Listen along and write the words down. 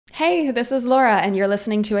Hey, this is Laura, and you're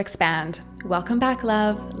listening to Expand. Welcome back,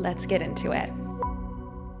 love. Let's get into it.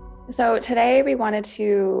 So today we wanted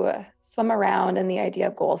to swim around in the idea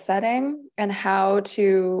of goal setting and how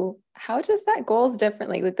to set goals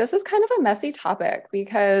differently. Like, this is kind of a messy topic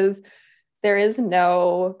because there is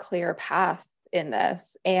no clear path in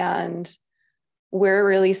this. And we're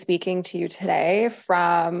really speaking to you today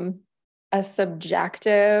from a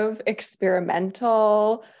subjective,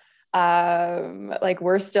 experimental, like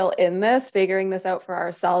we're still in this, figuring this out for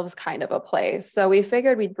ourselves kind of a place. So we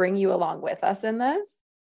figured we'd bring you along with us in this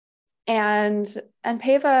and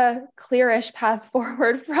pave a clearish path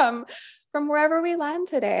forward from wherever we land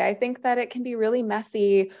today. I think that it can be really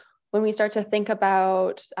messy when we start to think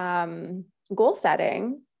about goal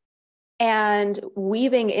setting and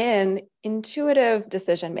weaving in intuitive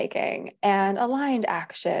decision making and aligned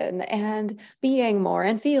action and being more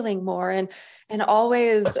and feeling more and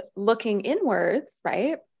always looking inwards,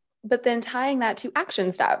 right? But then tying that to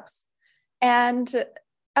action steps and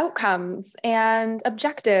outcomes and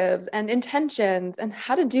objectives and intentions and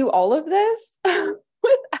how to do all of this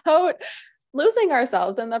without losing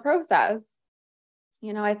ourselves in the process.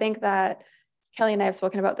 You know, I think that Kelly and I have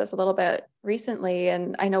spoken about this a little bit recently,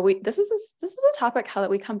 and I know this is a topic that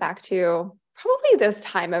we come back to probably this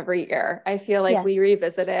time every year. I feel like we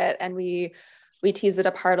revisit it and we tease it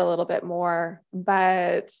apart a little bit more,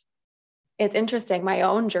 but it's interesting. My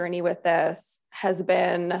own journey with this has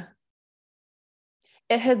been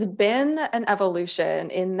an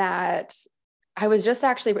evolution in that I was just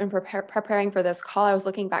actually preparing for this call. I was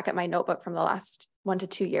looking back at my notebook from the last 1 to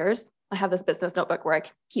 2 years. I have this business notebook where I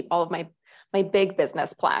keep all of my big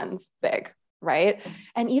business plans big, right?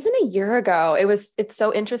 And even a year ago, it's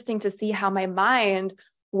so interesting to see how my mind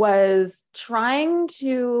was trying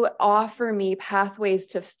to offer me pathways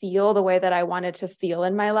to feel the way that I wanted to feel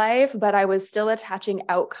in my life, but I was still attaching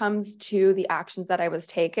outcomes to the actions that I was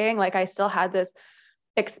taking. Like, I still had this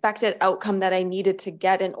expected outcome that I needed to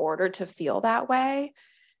get in order to feel that way.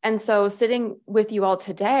 And so sitting with you all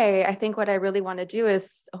today, I think what I really want to do is,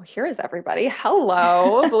 here is everybody.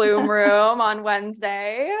 Hello, Bloom Room on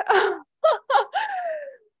Wednesday.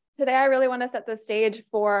 Today, I really want to set the stage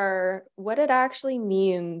for what it actually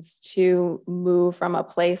means to move from a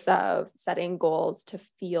place of setting goals to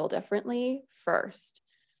feel differently first,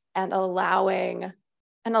 and allowing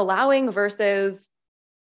versus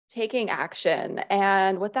taking action,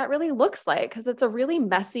 and what that really looks like, because there's a really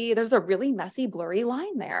messy, blurry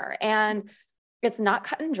line there, and it's not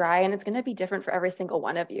cut and dry, and it's going to be different for every single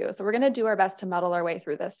one of you. So we're going to do our best to muddle our way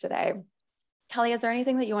through this today. Kelly, is there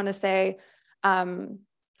anything that you want to say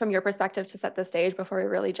from your perspective to set the stage before we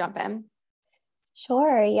really jump in?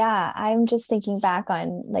 Sure. Yeah. I'm just thinking back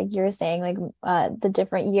on, like you were saying, the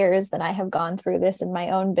different years that I have gone through this in my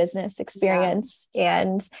own business experience,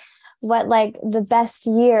 and what the best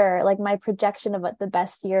year, my projection of what the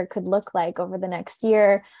best year could look like over the next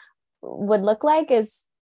year would look like is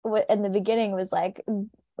what in the beginning was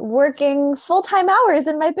working full-time hours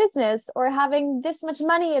in my business, or having this much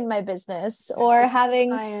money in my business, or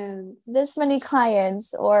having this many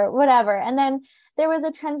clients, or whatever. And then there was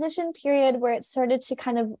a transition period where it started to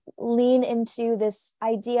kind of lean into this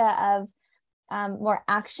idea of more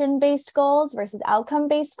action-based goals versus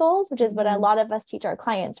outcome-based goals, which is what a lot of us teach our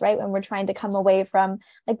clients, right? When we're trying to come away from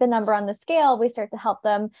the number on the scale, we start to help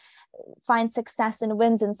them find success and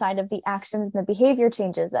wins inside of the actions and the behavior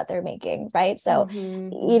changes that they're making, right? So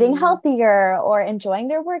eating healthier, or enjoying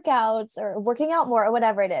their workouts, or working out more, or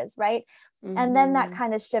whatever it is, right? And then that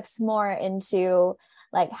kind of shifts more into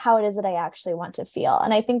how it is that I actually want to feel.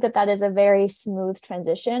 And I think that is a very smooth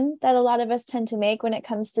transition that a lot of us tend to make when it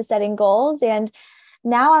comes to setting goals. And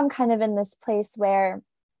now I'm kind of in this place where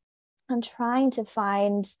I'm trying to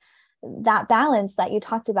find that balance that you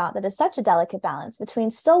talked about, that is such a delicate balance between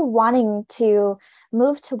still wanting to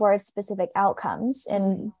move towards specific outcomes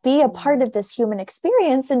and be a part of this human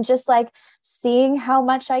experience, and just seeing how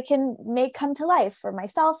much I can make come to life for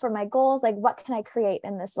myself, for my goals, what can I create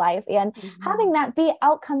in this life, and having that be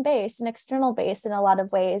outcome based and external based in a lot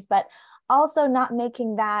of ways, but also not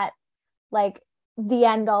making that the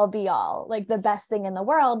end all be all, the best thing in the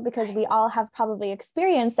world, because we all have probably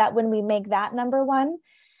experienced that when we make that number one,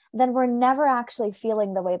 then we're never actually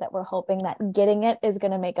feeling the way that we're hoping that getting it is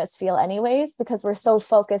going to make us feel anyways, because we're so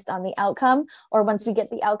focused on the outcome, or once we get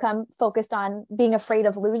the outcome, focused on being afraid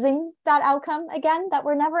of losing that outcome again, that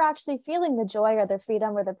we're never actually feeling the joy or the freedom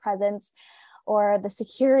or the presence or the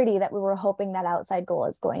security that we were hoping that outside goal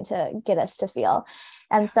is going to get us to feel.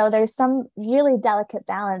 And so there's some really delicate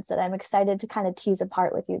balance that I'm excited to kind of tease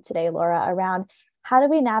apart with you today, Laura, around how do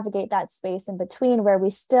we navigate that space in between where we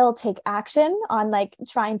still take action on like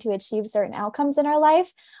trying to achieve certain outcomes in our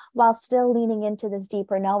life while still leaning into this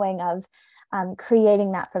deeper knowing of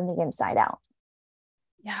creating that from the inside out?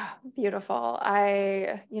 Yeah, beautiful.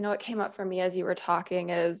 What came up for me as you were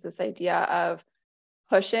talking is this idea of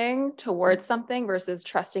pushing towards something versus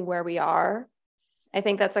trusting where we are. I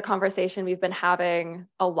think that's a conversation we've been having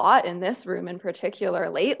a lot in this room in particular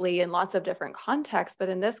lately in lots of different contexts. But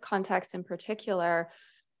in this context in particular,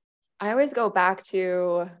 I always go back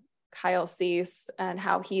to Kyle Cease and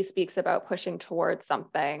how he speaks about pushing towards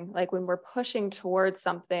something. Like when we're pushing towards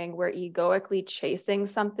something, we're egoically chasing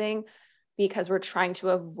something because we're trying to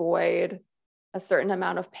avoid a certain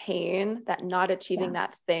amount of pain that not achieving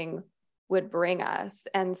that thing would bring us.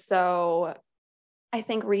 And so I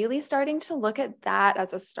think really starting to look at that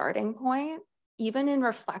as a starting point, even in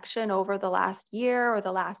reflection over the last year or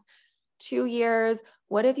the last 2 years,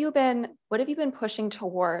 what have you been pushing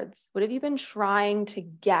towards? What have you been trying to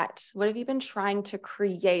get? What have you been trying to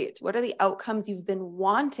create? What are the outcomes you've been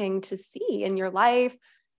wanting to see in your life,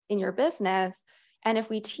 in your business? And if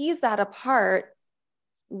we tease that apart,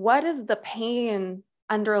 what is the pain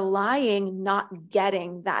underlying not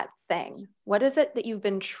getting that thing? What is it that you've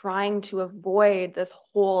been trying to avoid this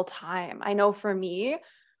whole time? I know for me,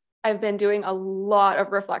 I've been doing a lot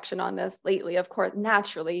of reflection on this lately. Of course,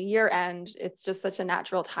 naturally, year end, it's just such a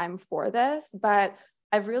natural time for this. But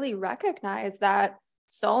I've really recognized that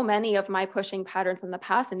so many of my pushing patterns in the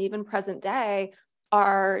past and even present day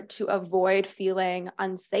are to avoid feeling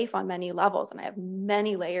unsafe on many levels. And I have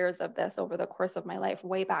many layers of this over the course of my life,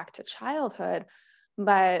 way back to childhood.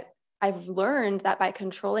 But I've learned that by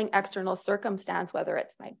controlling external circumstance, whether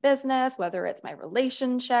it's my business, whether it's my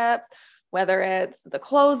relationships, whether it's the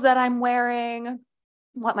clothes that I'm wearing,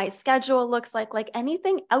 what my schedule looks like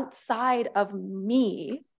anything outside of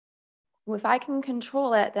me, if I can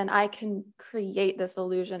control it, then I can create this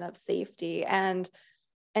illusion of safety. And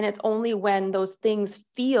it's only when those things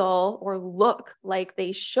feel or look like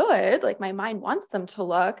they should, like my mind wants them to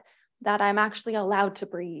look, that I'm actually allowed to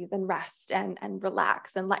breathe and rest and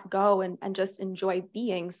relax and let go and just enjoy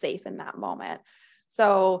being safe in that moment.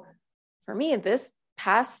 So for me, this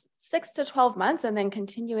past 6 to 12 months and then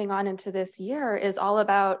continuing on into this year is all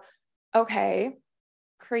about, okay,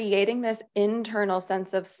 creating this internal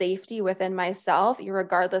sense of safety within myself,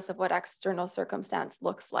 regardless of what external circumstance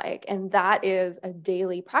looks like. And that is a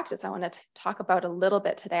daily practice I want to talk about a little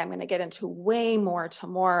bit today. I'm going to get into way more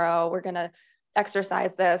tomorrow. We're going to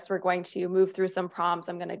exercise this. We're going to move through some prompts.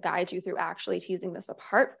 I'm going to guide you through actually teasing this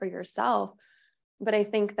apart for yourself. But I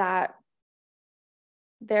think that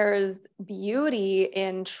there's beauty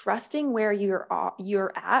in trusting where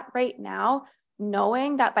you're at right now,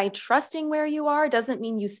 knowing that by trusting where you are doesn't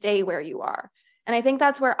mean you stay where you are. And I think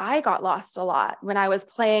that's where I got lost a lot when I was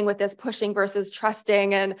playing with this pushing versus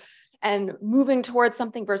trusting and moving towards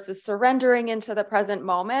something versus surrendering into the present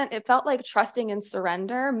moment. It felt like trusting and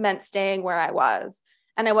surrender meant staying where I was.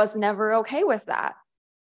 And I was never okay with that.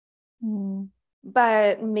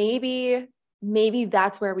 But maybe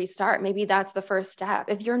that's where we start. Maybe that's the first step.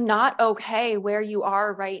 If you're not okay where you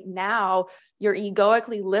are right now, you're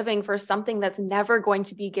egoically living for something that's never going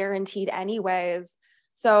to be guaranteed anyways.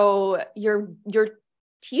 So you're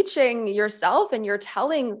teaching yourself and you're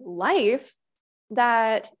telling life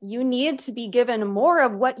that you need to be given more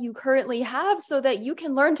of what you currently have so that you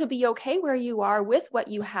can learn to be okay where you are with what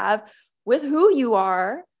you have, with who you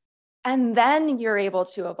are, and then you're able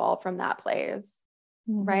to evolve from that place.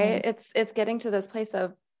 Right? It's getting to this place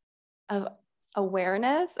of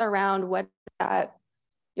awareness around what that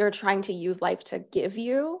you're trying to use life to give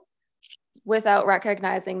you without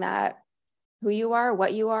recognizing that who you are,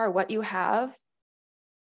 what you have,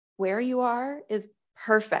 where you are is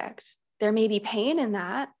perfect. There may be pain in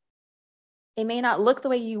that. It may not look the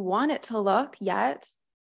way you want it to look yet,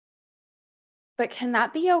 but can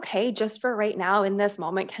that be okay just for right now in this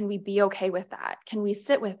moment? Can we be okay with that? Can we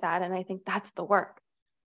sit with that? And I think that's the work.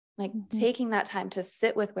 Like taking that time to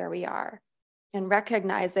sit with where we are and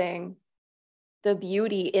recognizing the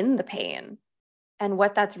beauty in the pain and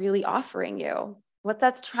what that's really offering you, what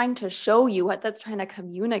that's trying to show you, what that's trying to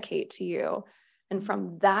communicate to you. And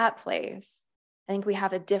from that place, I think we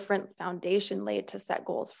have a different foundation laid to set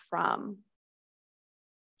goals from.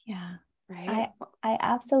 Yeah. Right. I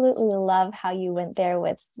absolutely love how you went there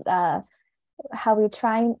with how we're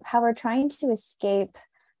trying to escape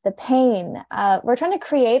the pain. We're trying to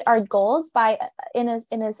create our goals by in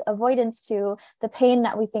a avoidance to the pain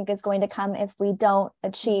that we think is going to come if we don't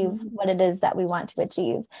achieve what it is that we want to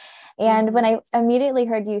achieve. And when I immediately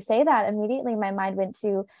heard you say that, immediately my mind went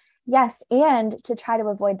to, Yes. And to try to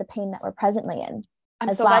avoid the pain that we're presently in.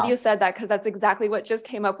 I'm so glad you said that, because that's exactly what just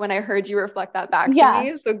came up when I heard you reflect that back to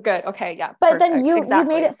me. So good. Okay. Yeah. But perfect. then you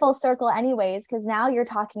made it full circle anyways, because now you're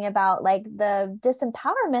talking about like the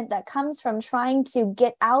disempowerment that comes from trying to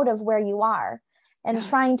get out of where you are and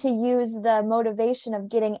trying to use the motivation of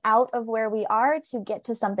getting out of where we are to get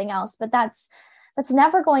to something else. But that's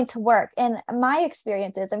never going to work. And my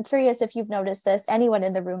experience is, I'm curious if you've noticed this, anyone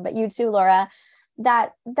in the room, but you too, Laura,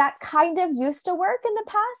 that kind of used to work in the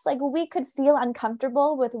past. Like we could feel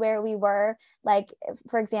uncomfortable with where we were, like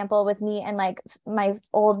for example with me and like my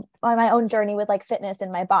own journey with like fitness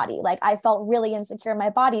in my body. Like I felt really insecure in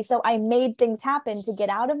my body, so I made things happen to get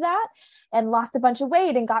out of that and lost a bunch of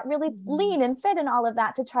weight and got really lean and fit and all of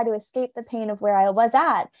that to try to escape the pain of where I was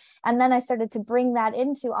at. And then I started to bring that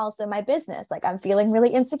into also my business. Like I'm feeling really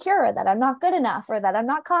insecure, or that I'm not good enough, or that I'm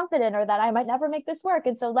not confident, or that I might never make this work.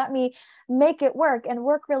 And so let me make it work and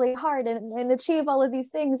work really hard and achieve all of these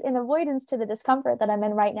things in avoidance to the discomfort that I'm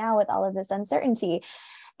in right now with all of this uncertainty.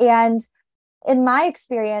 And in my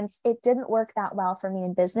experience, it didn't work that well for me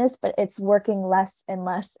in business, but it's working less and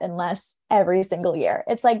less and less every single year.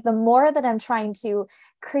 It's like the more that I'm trying to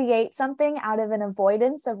create something out of an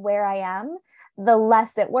avoidance of where I am, the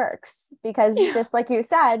less it works. Because just like you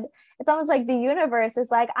said, it's almost like the universe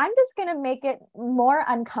is like, I'm just going to make it more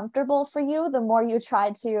uncomfortable for you the more you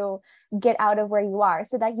try to get out of where you are,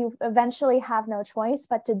 so that you eventually have no choice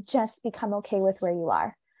but to just become okay with where you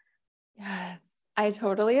are. Yes, I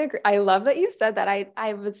totally agree. I love that you said that.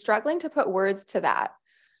 I was struggling to put words to that,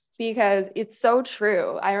 because it's so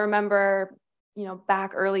true. I remember,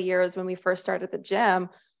 back early years when we first started the gym,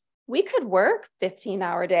 we could work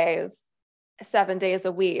 15-hour days, 7 days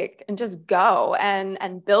a week, and just go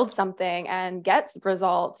and build something and get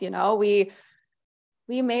results.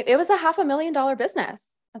 We made, it was a $500,000 business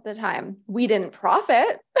at the time. We didn't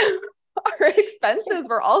profit. Our expenses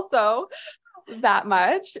were also that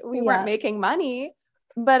much. We weren't making money,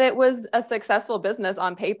 but it was a successful business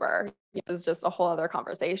on paper. It was just a whole other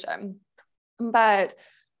conversation. But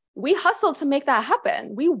we hustled to make that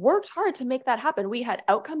happen. We worked hard to make that happen. We had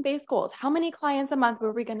outcome-based goals. How many clients a month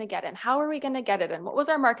were we going to get in? How are we going to get it in? What was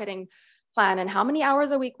our marketing plan? And how many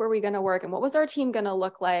hours a week were we going to work? And what was our team going to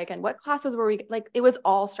look like? And what classes were we like? It was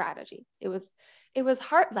all strategy. It was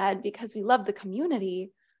heart-led because we loved the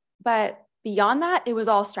community, but beyond that, it was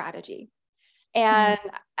all strategy. And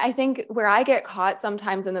I think where I get caught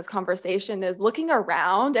sometimes in this conversation is looking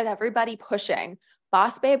around at everybody pushing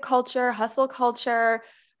boss babe culture, hustle culture,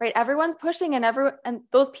 right? Everyone's pushing, and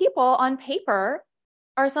those people on paper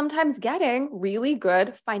are sometimes getting really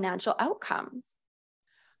good financial outcomes.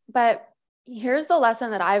 But here's the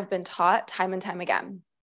lesson that I've been taught time and time again.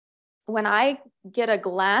 When I get a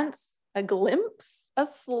glance, a glimpse, a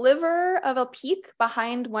sliver of a peek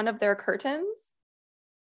behind one of their curtains,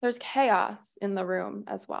 there's chaos in the room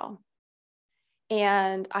as well.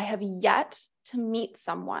 And I have yet to meet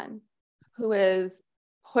someone who is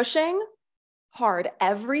pushing hard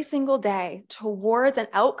every single day towards an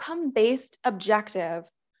outcome-based objective,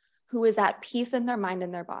 who is at peace in their mind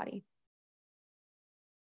and their body.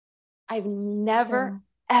 I've never,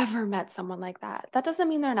 ever met someone like that. That doesn't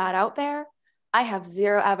mean they're not out there. I have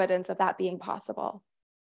zero evidence of that being possible.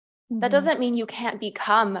 That doesn't mean you can't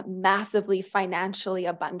become massively financially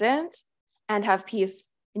abundant and have peace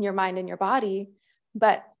in your mind and your body,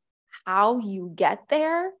 but how you get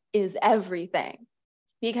there is everything.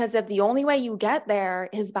 Because if the only way you get there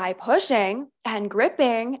is by pushing and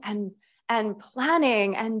gripping and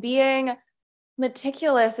planning and being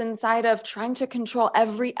meticulous inside of trying to control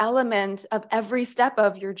every element of every step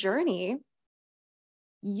of your journey,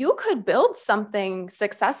 you could build something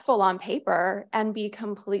successful on paper and be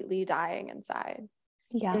completely dying inside.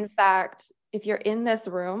 Yeah. In fact, if you're in this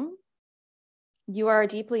room, you are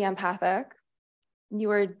deeply empathic,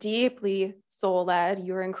 you are deeply soul-led,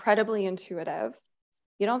 you're incredibly intuitive.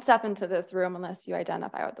 You don't step into this room unless you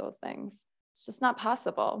identify with those things. It's just not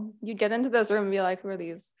possible. You'd get into this room and be like, who are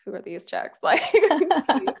these chicks? Like,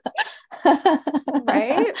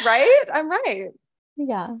 right? I'm right.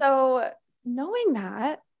 Yeah. So knowing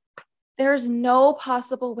that, there's no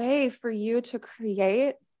possible way for you to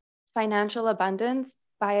create financial abundance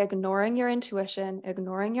by ignoring your intuition,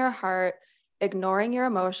 ignoring your heart, ignoring your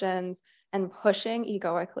emotions, and pushing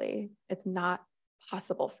egoically. It's not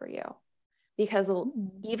possible for you, because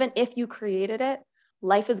even if you created it,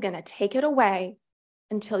 life is going to take it away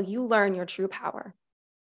until you learn your true power.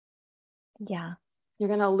 Yeah. You're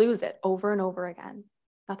going to lose it over and over again.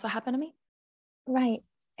 That's what happened to me. Right.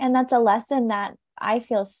 And that's a lesson that I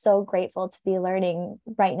feel so grateful to be learning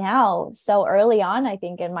right now, so early on, I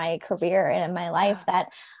think, in my career and in my life, that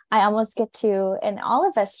I almost get to, and all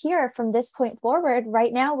of us here from this point forward,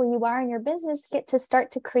 right now, where you are in your business, get to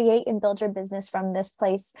start to create and build your business from this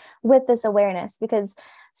place with this awareness. Because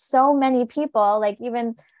so many people, like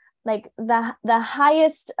even like the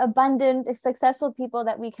highest abundant successful people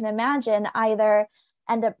that we can imagine, either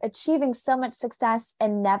end up achieving so much success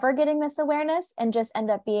and never getting this awareness and just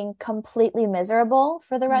end up being completely miserable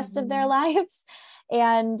for the rest of their lives.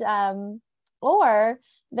 And or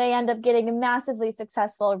they end up getting massively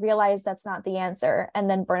successful, realize that's not the answer, and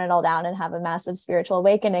then burn it all down and have a massive spiritual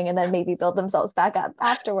awakening, and then maybe build themselves back up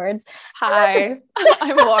afterwards. Hi,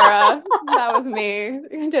 I'm Laura. That was me.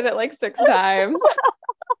 I did it like 6 times.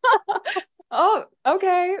 Oh,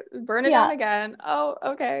 okay. Burn it down again. Oh,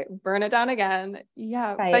 okay. Burn it down again.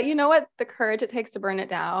 Yeah. Right. But you know what? The courage it takes to burn it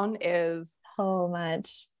down is so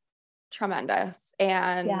much tremendous,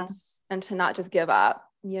 and to not just give up,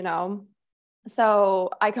 you know?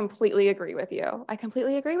 So I completely agree with you.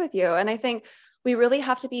 And I think we really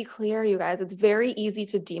have to be clear, you guys. It's very easy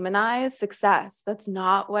to demonize success. That's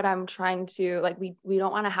not what I'm trying to, like, we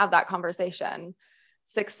don't want to have that conversation.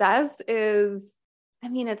 Success is, I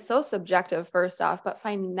mean, it's so subjective, first off, but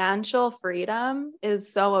financial freedom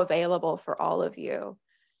is so available for all of you.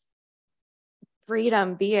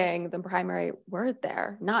 Freedom being the primary word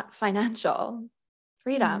there, not financial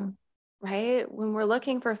freedom, right? When we're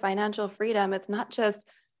looking for financial freedom, it's not just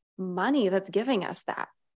money that's giving us that.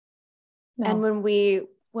 No. And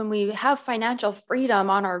when we have financial freedom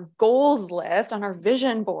on our goals list, on our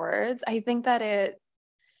vision boards, I think that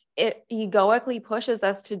it egoically pushes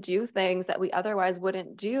us to do things that we otherwise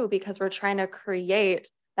wouldn't do, because we're trying to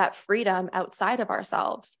create that freedom outside of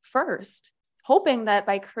ourselves first, hoping that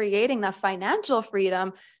by creating the financial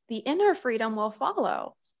freedom, the inner freedom will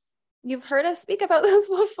follow. You've heard us speak about this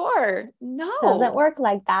before. No, doesn't work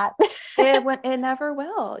like that. It never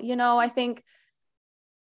will. You know, I think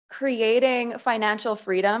creating financial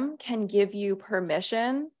freedom can give you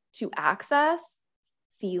permission to access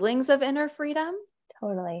feelings of inner freedom.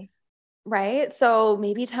 Totally. Right. So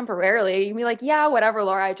maybe temporarily you'd be like, yeah, whatever,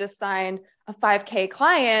 Laura, I just signed a 5K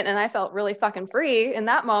client and I felt really fucking free in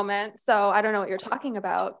that moment. So I don't know what you're talking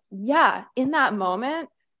about. Yeah. In that moment,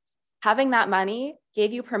 having that money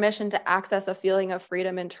gave you permission to access a feeling of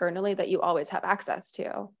freedom internally that you always have access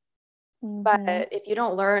to. But if you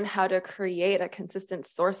don't learn how to create a consistent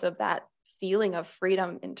source of that feeling of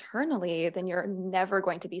freedom internally, then you're never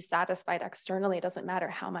going to be satisfied externally. It doesn't matter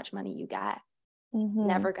how much money you get.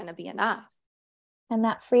 Never going to be enough. And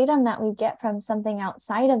that freedom that we get from something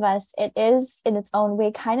outside of us, it is in its own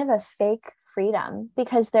way kind of a fake freedom,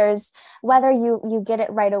 because there's, whether you get it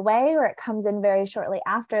right away or it comes in very shortly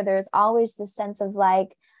after, there's always this sense of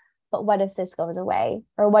like, but what if this goes away?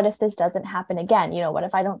 Or what if this doesn't happen again? You know, what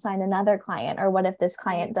if I don't sign another client? Or what if this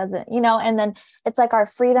client doesn't, you know? And then it's like our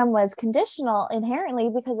freedom was conditional inherently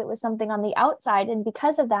because it was something on the outside. And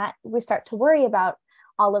because of that, we start to worry about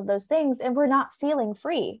all of those things, and we're not feeling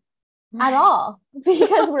free at all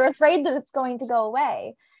because we're afraid that it's going to go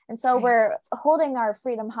away. And so we're holding our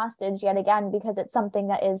freedom hostage yet again, because it's something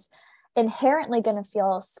that is inherently going to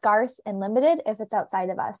feel scarce and limited if it's outside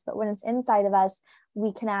of us. But when it's inside of us,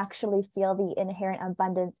 we can actually feel the inherent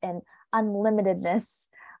abundance and unlimitedness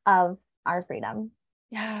of our freedom.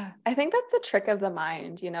 Yeah, I think that's the trick of the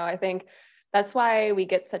mind. You know, I think that's why we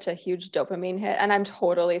get such a huge dopamine hit. And I'm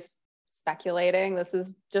totally speculating. This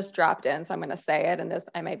is just dropped in, so I'm going to say it. And this,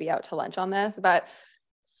 I may be out to lunch on this, but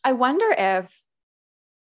I wonder if,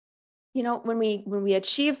 you know, when we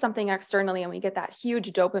achieve something externally and we get that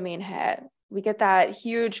huge dopamine hit, we get that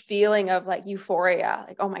huge feeling of like euphoria,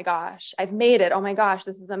 like, oh my gosh, I've made it. Oh my gosh,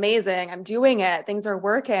 this is amazing. I'm doing it. Things are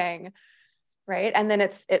working. Right. And then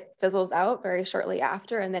it fizzles out very shortly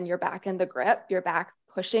after. And then you're back in the grip. You're back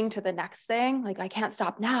pushing to the next thing. Like, I can't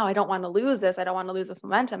stop now. I don't want to lose this. I don't want to lose this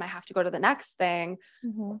momentum. I have to go to the next thing.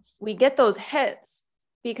 We get those hits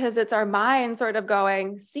because it's our mind sort of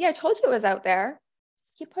going, see, I told you it was out there.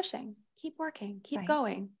 Just keep pushing, keep working, keep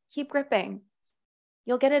going, keep gripping.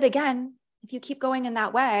 You'll get it again if you keep going in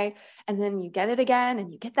that way. And then you get it again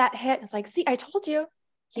and you get that hit. It's like, see, I told you,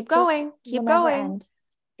 keep going, keep going.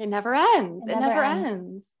 It never ends. It never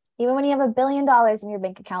ends. Even when you have $1 billion in your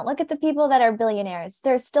bank account, look at the people that are billionaires.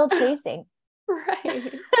 They're still chasing.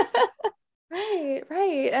 Right.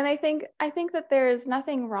 Right. And I think that there's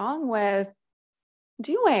nothing wrong with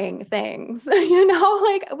doing things, you know,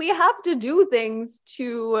 like we have to do things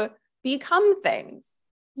to become things.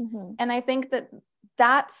 And I think that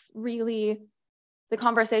that's really the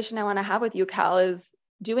conversation I want to have with you, Cal, is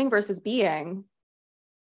doing versus being.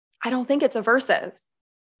 I don't think it's a versus.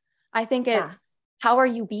 I think it's how are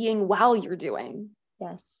you being while you're doing?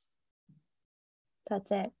 Yes.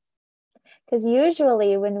 That's it. Because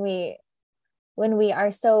usually when we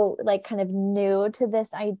are so like kind of new to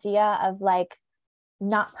this idea of like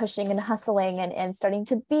not pushing and hustling and starting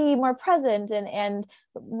to be more present and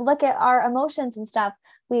look at our emotions and stuff,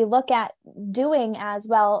 we look at doing as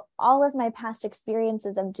well. All of my past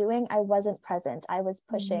experiences of doing, I wasn't present. I was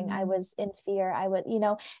pushing. I was in fear. I would,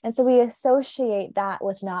 and so we associate that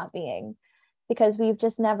with not being, because we've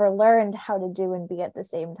just never learned how to do and be at the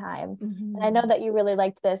same time. And I know that you really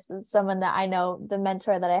liked this. Someone that I know, the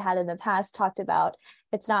mentor that I had in the past, talked about,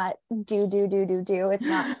 it's not do. It's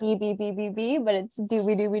not be, but it's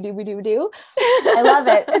do. I love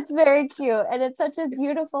it. It's very cute. And it's such a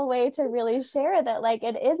beautiful way to really share that, like,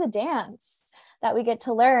 it is a dance that we get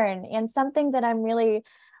to learn. And something that I'm really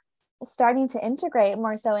starting to integrate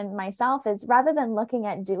more so in myself is, rather than looking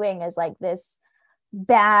at doing as like this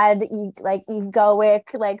bad, like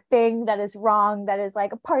egoic, like thing that is wrong, that is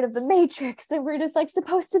like a part of the matrix that we're just like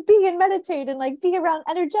supposed to be and meditate and like be around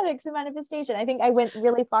energetics and manifestation. I think I went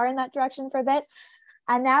really far in that direction for a bit.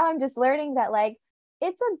 And now I'm just learning that like,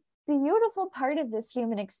 it's a beautiful part of this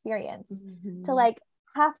human experience to like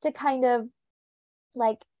have to kind of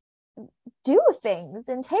like do things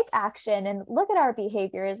and take action and look at our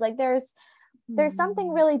behaviors. Like there's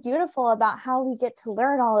something really beautiful about how we get to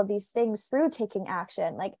learn all of these things through taking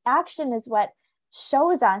action. Like action is what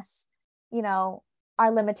shows us,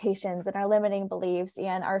 our limitations and our limiting beliefs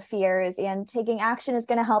and our fears, and taking action is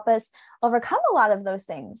going to help us overcome a lot of those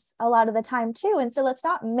things a lot of the time too. And so let's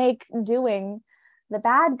not make doing the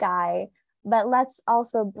bad guy, but let's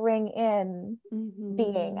also bring in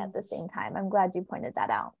being at the same time. I'm glad you pointed that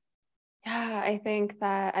out. Yeah, I think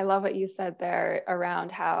that I love what you said there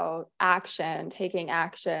around how taking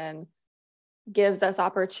action gives us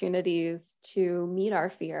opportunities to meet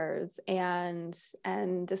our fears and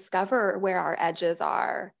discover where our edges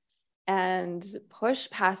are and push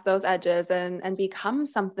past those edges and become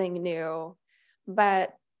something new.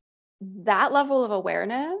 But that level of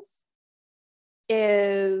awareness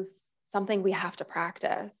is something we have to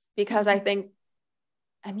practice, because I think,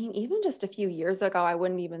 even just a few years ago, I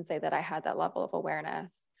wouldn't even say that I had that level of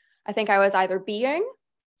awareness. I think I was either being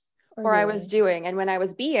or I was doing. And when I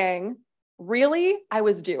was being, really, I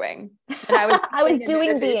was doing. And I was I was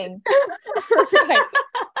doing being. Right.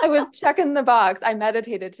 I was checking the box. I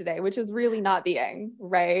meditated today, which is really not being,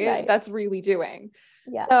 right? That's really doing.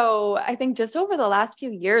 Yeah. So I think just over the last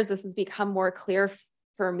few years, this has become more clear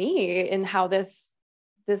for me in how this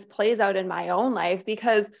plays out in my own life,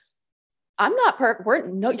 because I'm not perfect.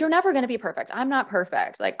 You're never going to be perfect. I'm not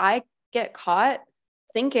perfect. Like I get caught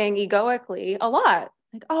thinking egoically a lot.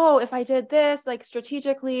 Like, oh, if I did this, like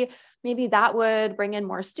strategically, maybe that would bring in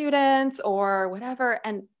more students or whatever.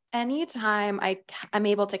 And anytime I'm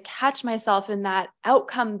able to catch myself in that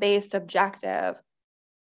outcome-based objective,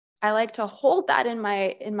 I like to hold that in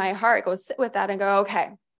my heart, go sit with that and go, okay,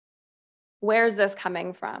 where's this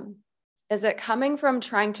coming from? Is it coming from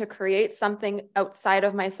trying to create something outside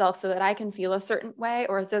of myself so that I can feel a certain way?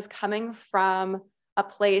 Or is this coming from a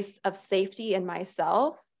place of safety in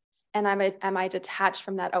myself? And am I detached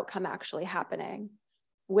from that outcome actually happening?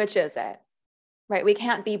 Which is it? Right? We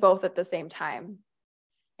can't be both at the same time.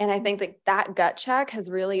 And I think that gut check has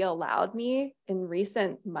really allowed me in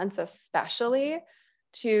recent months, especially,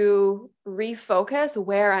 to refocus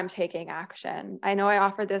where I'm taking action. I know I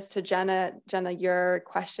offered this to Jenna. Jenna, your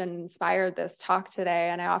question inspired this talk today.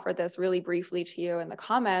 And I offered this really briefly to you in the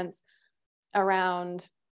comments around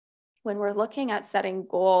when we're looking at setting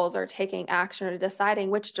goals or taking action or deciding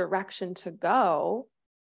which direction to go.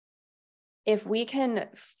 If we can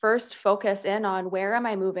first focus in on where am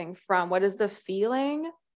I moving from? What is the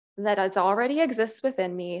feeling that it's already exists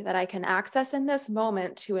within me that I can access in this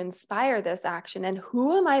moment to inspire this action? And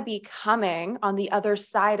who am I becoming on the other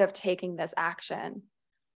side of taking this action?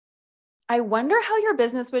 I wonder how your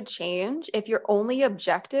business would change if your only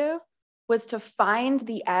objective was to find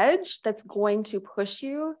the edge that's going to push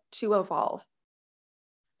you to evolve.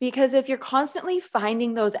 Because if you're constantly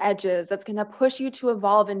finding those edges that's going to push you to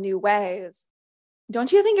evolve in new ways,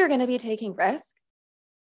 don't you think you're going to be taking risk?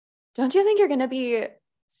 Don't you think you're going to be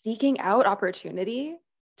seeking out opportunity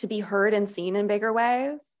to be heard and seen in bigger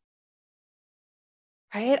ways?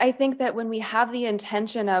 Right? I think that when we have the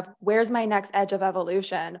intention of where's my next edge of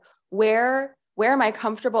evolution, where am I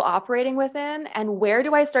comfortable operating within, and where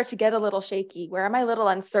do I start to get a little shaky? Where am I a little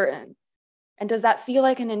uncertain? And does that feel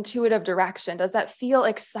like an intuitive direction? Does that feel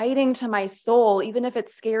exciting to my soul, even if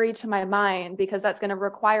it's scary to my mind, because that's going to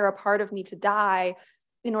require a part of me to die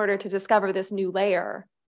in order to discover this new layer?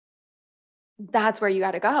 that's where you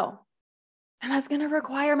got to go. And that's going to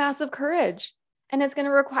require massive courage. And it's going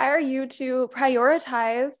to require you to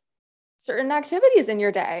prioritize certain activities in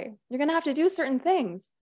your day. You're going to have to do certain things,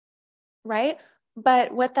 right?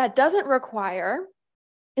 But what that doesn't require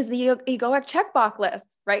is the egoic checkbox list,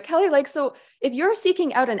 right, Kelly? Like, so if you're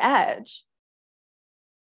seeking out an edge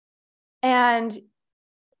and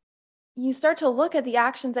you start to look at the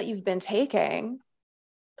actions that you've been taking,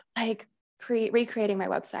 like recreating my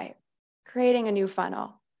website, creating a new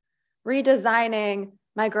funnel, redesigning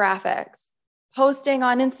my graphics, posting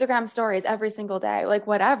on Instagram stories every single day, like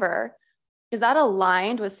whatever, is that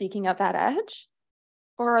aligned with seeking out that edge?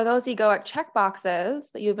 Or are those egoic checkboxes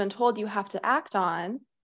that you've been told you have to act on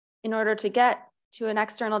in order to get to an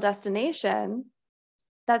external destination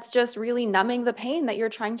that's just really numbing the pain that you're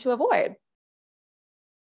trying to avoid?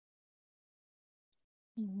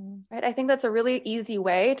 Right? I think that's a really easy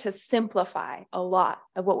way to simplify a lot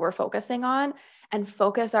of what we're focusing on and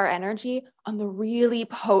focus our energy on the really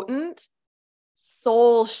potent,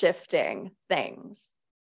 soul shifting things.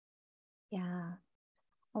 Yeah.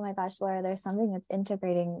 Oh my gosh, Laura, there's something that's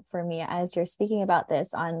integrating for me as you're speaking about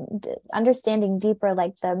this on understanding deeper,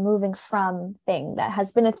 like the moving from thing that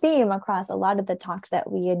has been a theme across a lot of the talks that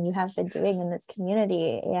we and you have been doing in this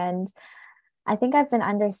community. And I think I've been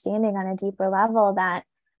understanding on a deeper level that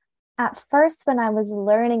at first, when I was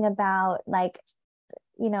learning about like,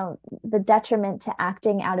 you know, the detriment to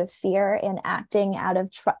acting out of fear and acting out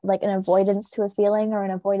of like an avoidance to a feeling or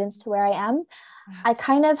an avoidance to where I am, I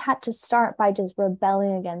kind of had to start by just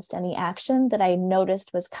rebelling against any action that I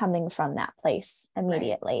noticed was coming from that place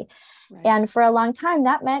immediately. Right. And for a long time,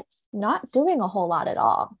 that meant not doing a whole lot at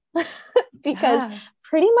all because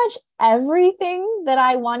pretty much everything that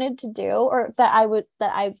I wanted to do or that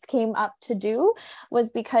I came up to do was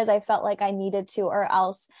because I felt like I needed to, or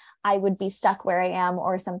else I would be stuck where I am,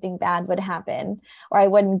 or something bad would happen, or I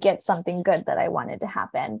wouldn't get something good that I wanted to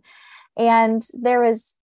happen. And there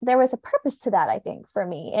was a purpose to that, I think, for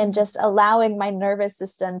me, and just allowing my nervous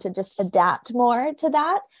system to just adapt more to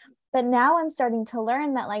that. But now I'm starting to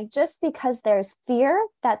learn that, like, just because there's fear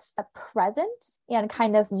that's a present and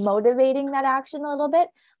kind of motivating that action a little bit,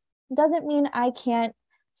 doesn't mean I can't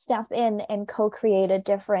step in and co-create a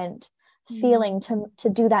different feeling to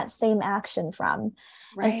do that same action from.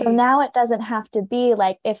 Right. And so now it doesn't have to be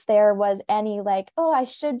like, if there was any like, oh, I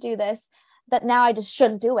should do this, that now I just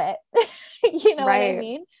shouldn't do it. You know what I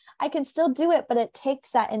mean? I can still do it, but it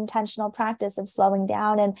takes that intentional practice of slowing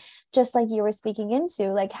down. And just like you were speaking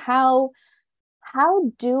into, like, what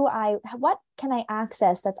can I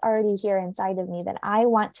access that's already here inside of me that I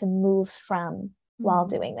want to move from while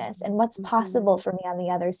doing this? And what's possible for me on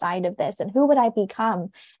the other side of this? And who would I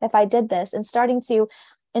become if I did this? And starting to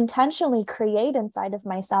intentionally create inside of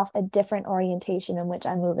myself a different orientation in which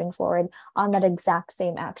I'm moving forward on that exact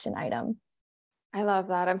same action item. I love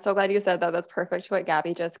that. I'm so glad you said that. That's perfect to what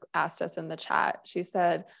Gabby just asked us in the chat. She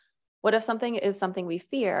said, what if something is something we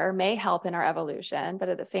fear may help in our evolution, but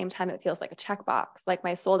at the same time, it feels like a checkbox, like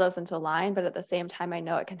my soul doesn't align, but at the same time, I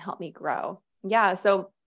know it can help me grow. Yeah. So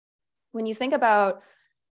when you think about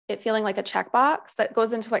it feeling like a checkbox, that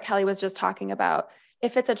goes into what Kelly was just talking about.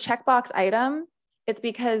 If it's a checkbox item, it's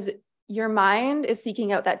because your mind is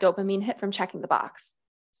seeking out that dopamine hit from checking the box.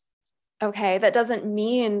 Okay, that doesn't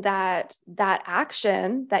mean that that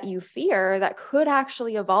action that you fear that could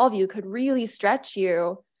actually evolve you, could really stretch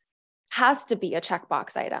you, has to be a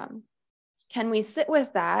checkbox item. Can we sit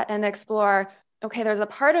with that and explore, okay, there's a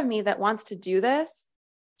part of me that wants to do this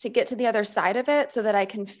to get to the other side of it so that I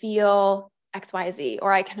can feel XYZ,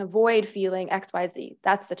 or I can avoid feeling XYZ.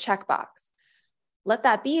 That's the checkbox. Let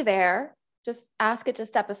that be there. Just ask it to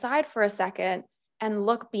step aside for a second and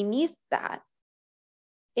look beneath that.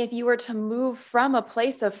 If you were to move from a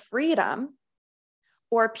place of freedom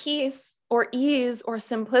or peace or ease or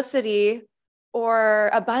simplicity or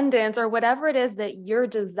abundance or whatever it is that you're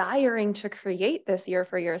desiring to create this year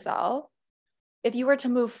for yourself, if you were to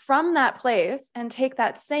move from that place and take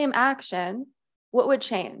that same action, what would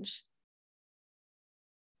change?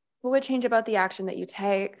 What would change about the action that you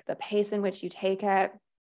take, the pace in which you take it,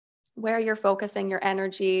 where you're focusing your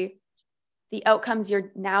energy, the outcomes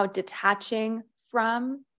you're now detaching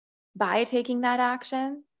from by taking that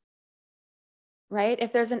action, right?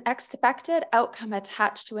 If there's an expected outcome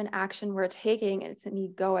attached to an action we're taking, it's an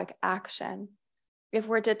egoic action. If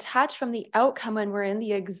we're detached from the outcome when we're in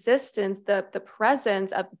the existence, the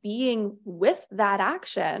presence of being with that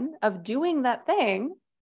action, of doing that thing,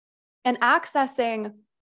 and accessing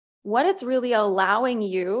what it's really allowing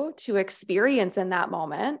you to experience in that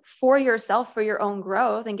moment for yourself, for your own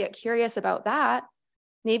growth, and get curious about that,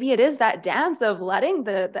 Maybe it is that dance of letting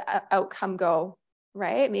the outcome go,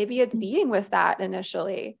 right? Maybe it's being with that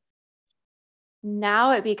initially.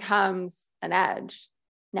 Now it becomes an edge.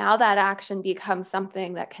 Now that action becomes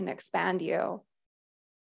something that can expand you.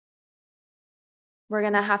 We're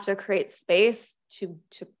going to have to create space to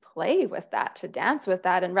play with that, to dance with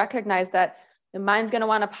that, and recognize that the mind's going to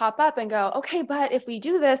want to pop up and go, okay, but if we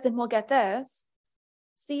do this, then we'll get this.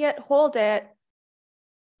 See it, hold it,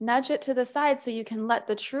 nudge it to the side so you can let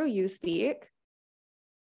the true you speak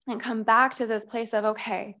and come back to this place of,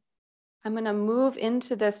 okay, I'm going to move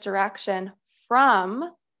into this direction from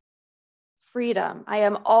freedom. I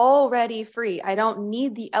am already free. I don't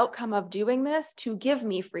need the outcome of doing this to give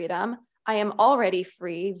me freedom. I am already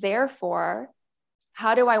free. Therefore,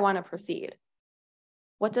 how do I want to proceed?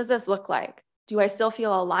 What does this look like? Do I still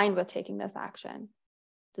feel aligned with taking this action?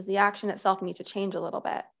 Does the action itself need to change a little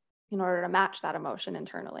bit in order to match that emotion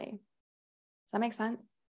internally? Does that make sense?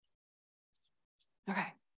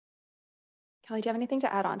 Okay. Kelly, do you have anything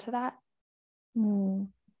to add on to that?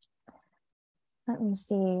 Let me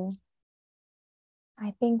see.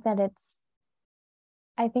 I think that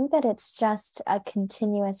it's just a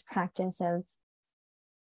continuous practice of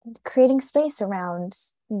creating space around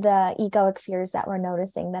the egoic fears that we're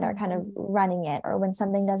noticing that are kind of running it, or when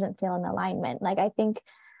something doesn't feel in alignment. Like, I think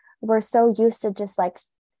we're so used to just like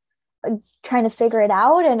trying to figure it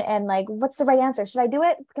out and like, what's the right answer? Should I do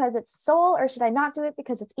it because it's soul, or should I not do it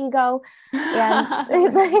because it's ego?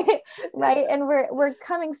 And right. And we're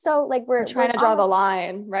coming, so like we're trying to draw the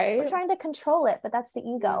line, right? We're trying to control it, but that's the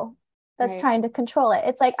ego that's trying to control it.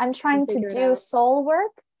 It's like, I'm trying to do soul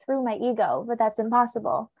work through my ego, but that's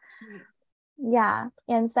impossible. Yeah.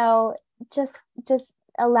 And so just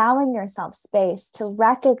allowing yourself space to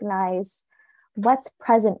recognize what's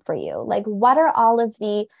present for you. Like, what are all of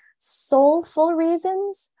the soulful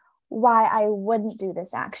reasons why I wouldn't do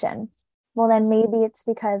this action? Well, then maybe it's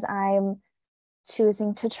because I'm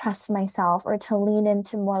choosing to trust myself, or to lean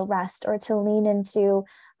into more rest, or to lean into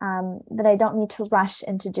that I don't need to rush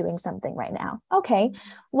into doing something right now. Okay,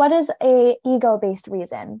 what is a ego-based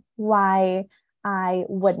reason why I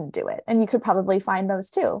wouldn't do it? And you could probably find those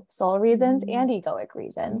too: soul reasons and egoic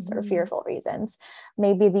reasons, or fearful reasons.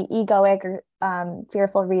 Maybe the egoic or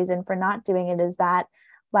fearful reason for not doing it is that,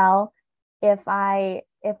 well, if I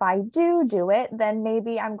do it, then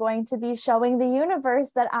maybe I'm going to be showing the universe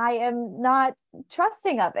that I am not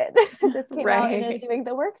trusting of it. This came out in doing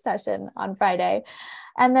the work session on Friday.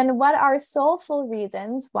 And then what are soulful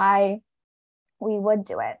reasons why we would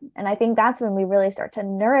do it? And I think that's when we really start to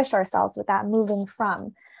nourish ourselves with that, moving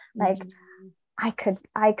from like, I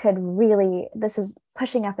could really, this is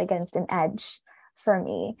pushing up against an edge for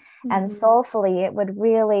me. And soulfully, it would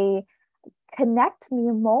really connect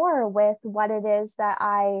me more with what it is that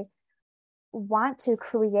I want to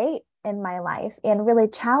create in my life, and really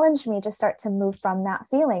challenge me to start to move from that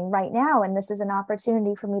feeling right now. And this is an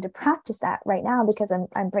opportunity for me to practice that right now, because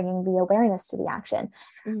I'm bringing the awareness to the action.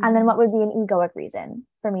 And then what would be an egoic reason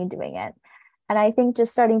for me doing it? And I think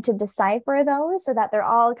just starting to decipher those so that they're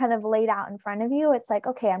all kind of laid out in front of you. It's like,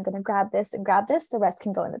 okay, I'm going to grab this and grab this. The rest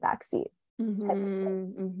can go in the back seat.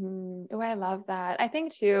 Oh, I love that. I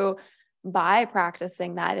think too, by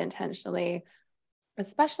practicing that intentionally,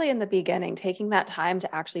 especially in the beginning, taking that time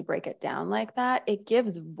to actually break it down like that, it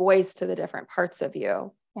gives voice to the different parts of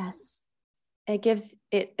you. Yes.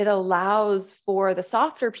 It allows for the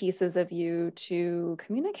softer pieces of you to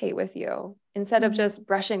communicate with you instead of just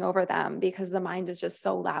brushing over them, because the mind is just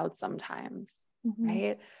so loud sometimes.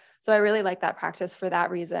 Right. So I really like that practice for that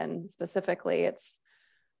reason. Specifically,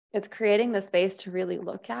 it's creating the space to really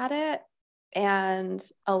look at it and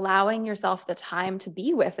allowing yourself the time to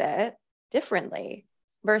be with it differently,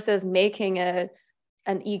 versus making an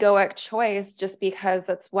egoic choice just because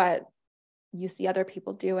that's what you see other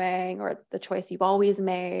people doing, or it's the choice you've always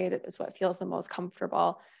made. It's what feels the most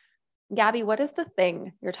comfortable. Gabby, what is the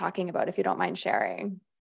thing you're talking about, if you don't mind sharing?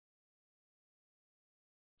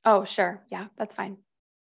 Oh, sure. Yeah, that's fine.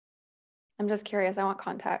 I'm just curious. I want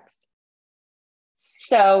context.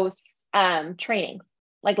 So, training,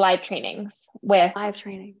 like live trainings with live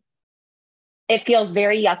training. It feels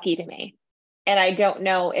very yucky to me. And I don't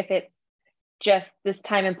know if it's just this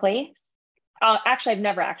time and place. Actually, I've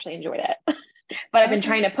never actually enjoyed it, but I've been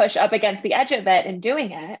trying to push up against the edge of it and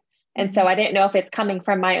doing it. And so I didn't know if it's coming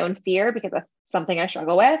from my own fear, because that's something I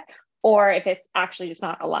struggle with, or if it's actually just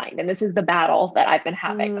not aligned. And this is the battle that I've been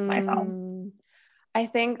having with myself. I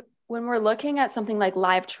think when we're looking at something like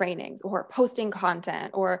live trainings or posting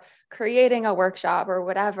content or creating a workshop or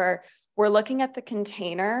whatever, we're looking at the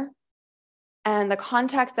container, and the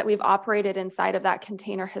context that we've operated inside of that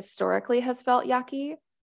container historically has felt yucky.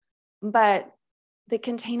 but the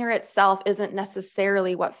container itself isn't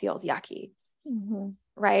necessarily what feels yucky.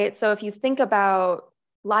 Right? So if you think about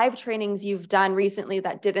live trainings you've done recently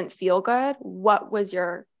that didn't feel good, what was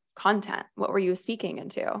your content? What were you speaking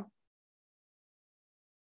into?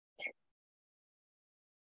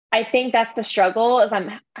 I think that's the struggle, is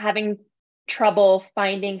I'm having trouble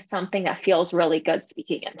finding something that feels really good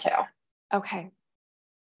speaking into. Okay.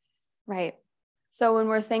 Right. So when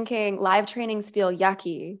we're thinking live trainings feel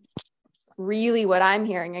yucky, really what I'm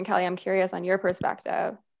hearing, and Kelly, I'm curious on your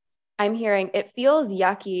perspective, I'm hearing it feels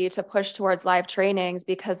yucky to push towards live trainings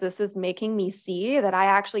because this is making me see that I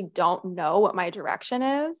actually don't know what my direction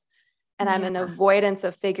is. And I'm in avoidance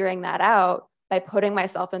of figuring that out by putting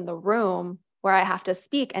myself in the room where I have to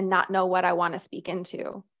speak and not know what I want to speak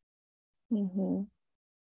into.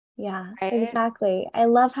 Yeah, right? Exactly. I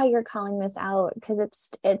love how you're calling this out,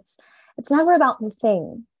 because it's never about the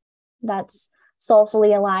thing that's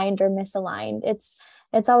soulfully aligned or misaligned.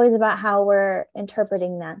 It's always about how we're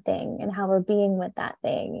interpreting that thing and how we're being with that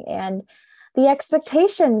thing and the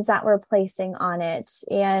expectations that we're placing on it.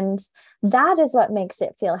 And that is what makes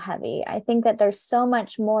it feel heavy. I think that there's so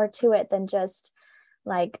much more to it than just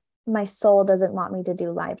like, my soul doesn't want me to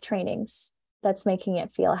do live trainings. That's making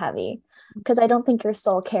it feel heavy, because I don't think your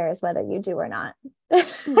soul cares whether you do or not.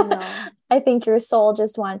 No. I think your soul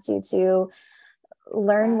just wants you to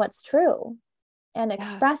learn what's true and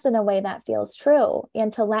express in a way that feels true,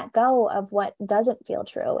 and to let go of what doesn't feel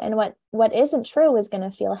true. And what isn't true is going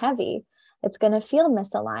to feel heavy. It's going to feel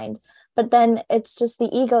misaligned. But then it's just the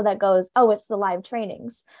ego that goes, oh, it's the live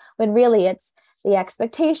trainings, when really it's the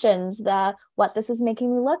expectations, the what this is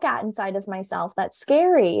making me look at inside of myself that's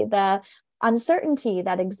scary, the uncertainty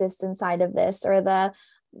that exists inside of this, or the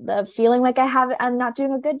feeling like I'm not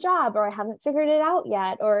doing a good job, or I haven't figured it out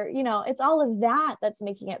yet, or, it's all of that that's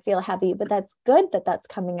making it feel heavy. But that's good that that's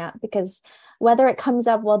coming up, because whether it comes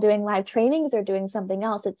up while doing live trainings or doing something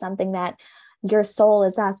else, it's something that your soul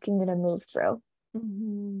is asking you to move through.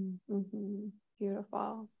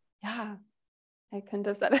 Beautiful. Yeah. I couldn't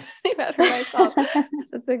have said it any better myself.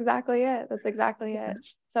 That's exactly it.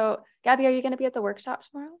 So Gabby, are you going to be at the workshop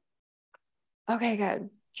tomorrow? Okay, good.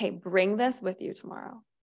 Okay. Bring this with you tomorrow.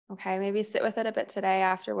 Okay. Maybe sit with it a bit today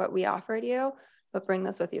after what we offered you, but bring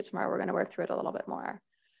this with you tomorrow. We're going to work through it a little bit more.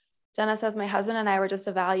 Jenna says, my husband and I were just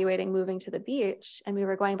evaluating moving to the beach, and we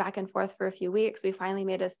were going back and forth for a few weeks. We finally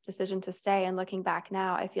made a decision to stay. And looking back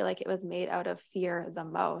now, I feel like it was made out of fear the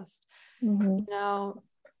most.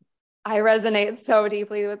 I resonate so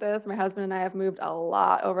deeply with this. My husband and I have moved a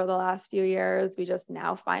lot over the last few years. We just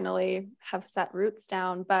now finally have set roots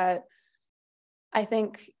down. But I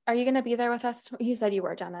think, are you going to be there with us? You said you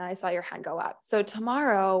were, Jenna. I saw your hand go up. So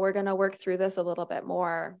tomorrow we're going to work through this a little bit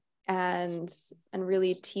more and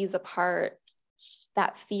really tease apart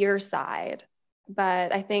that fear side.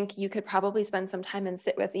 But I think you could probably spend some time and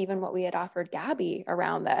sit with even what we had offered Gabby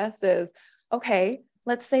around this is, okay,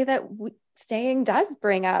 let's say that staying does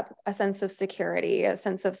bring up a sense of security, a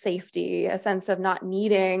sense of safety, a sense of not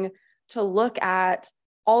needing to look at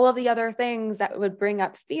all of the other things that would bring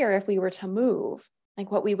up fear if we were to move, like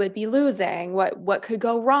what we would be losing, what could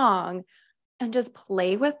go wrong, and just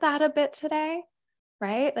play with that a bit today,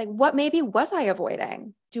 right? Like, what maybe was I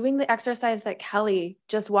avoiding? Doing the exercise that Kelly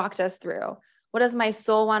just walked us through. What does my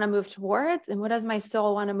soul want to move towards? And what does my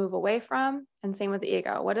soul want to move away from? And same with the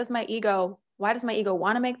ego. Why does my ego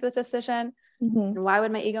want to make this decision? And why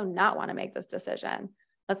would my ego not want to make this decision?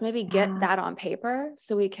 Let's maybe get that on paper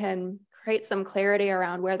so we can create some clarity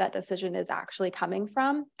around where that decision is actually coming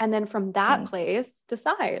from. And then from that place,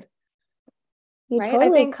 decide. You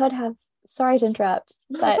totally could have, sorry to interrupt,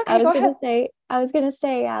 but I was going to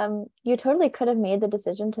say, you totally could have made the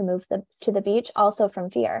decision to move to the beach also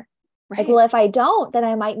from fear. Like, well, if I don't, then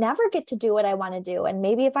I might never get to do what I want to do. And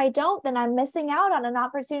maybe if I don't, then I'm missing out on an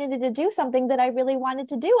opportunity to do something that I really wanted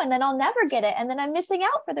to do. And then I'll never get it. And then I'm missing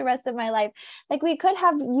out for the rest of my life. Like, we could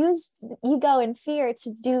have used ego and fear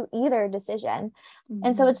to do either decision.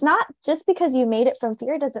 And so it's not just because you made it from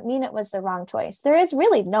fear doesn't mean it was the wrong choice. There is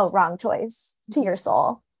really no wrong choice to your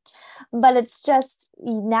soul. But it's just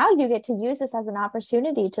now you get to use this as an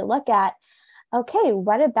opportunity to look at, okay,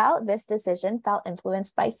 what about this decision felt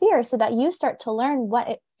influenced by fear, so that you start to learn what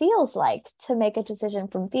it feels like to make a decision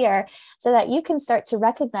from fear, so that you can start to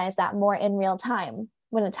recognize that more in real time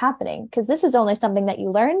when it's happening. Because this is only something that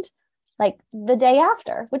you learned like the day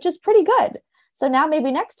after, which is pretty good. So now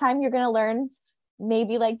maybe next time you're going to learn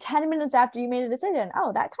maybe like 10 minutes after you made a decision,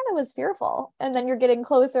 oh, that kind of was fearful. And then you're getting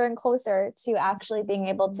closer and closer to actually being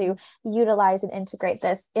able to utilize and integrate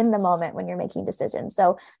this in the moment when you're making decisions.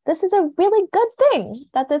 So this is a really good thing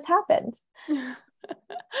that this happens.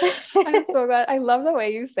 I'm so glad. I love the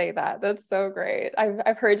way you say that. That's so great.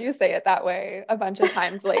 I've heard you say it that way a bunch of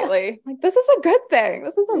times lately. Like, this is a good thing.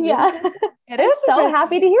 This is a really good thing. It I'm is so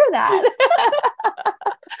happy to hear that.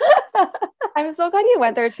 I'm so glad you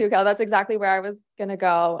went there too, Kel. That's exactly where I was gonna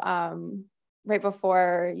go. Right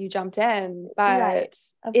before you jumped in, but Right.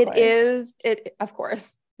 Of course,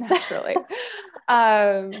 naturally.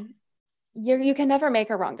 You can never make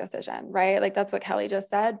a wrong decision, right? Like that's what Kelly just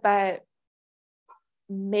said, but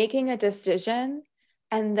making a decision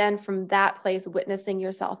and then from that place, witnessing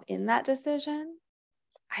yourself in that decision,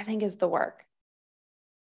 I think is the work.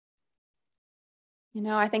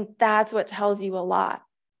 I think that's what tells you a lot,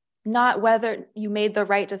 not whether you made the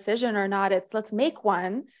right decision or not. It's let's make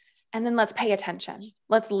one and then let's pay attention.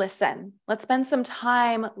 Let's listen. Let's spend some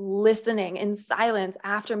time listening in silence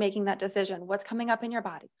after making that decision. What's coming up in your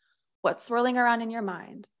body? What's swirling around in your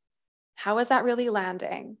mind? How is that really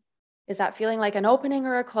landing? Is that feeling like an opening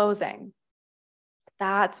or a closing?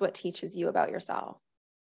 That's what teaches you about yourself.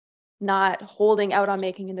 Not holding out on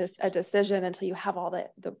making a decision until you have all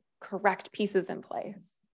the correct pieces in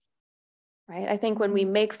place, right? I think when we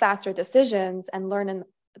make faster decisions and learn in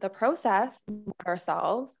the process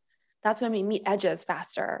ourselves, that's when we meet edges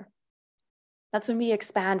faster. That's when we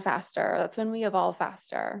expand faster. That's when we evolve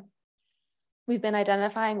faster. We've been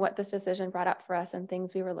identifying what this decision brought up for us and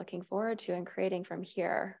things we were looking forward to and creating from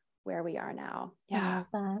here where we are now. Yeah,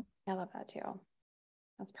 I love that too.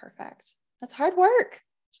 That's perfect. That's hard work.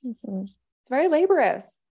 Mm-hmm. It's very laborious,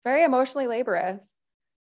 very emotionally laborious.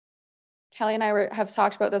 Kelly and I have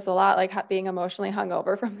talked about this a lot, like being emotionally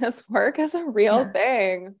hungover from this work is a real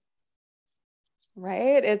thing,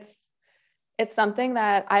 right? It's something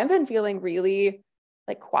that I've been feeling really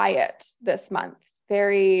like quiet this month,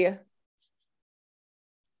 very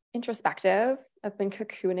introspective. I've been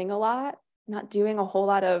cocooning a lot, not doing a whole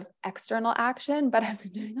lot of external action, but I've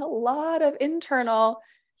been doing a lot of internal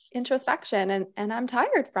introspection and I'm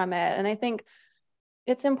tired from it. And I think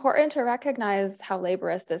it's important to recognize how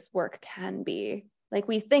laborious this work can be. Like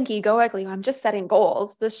we think egoically, I'm just setting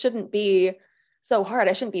goals. This shouldn't be so hard.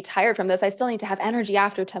 I shouldn't be tired from this. I still need to have energy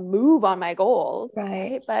after to move on my goals.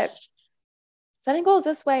 Right. But setting goals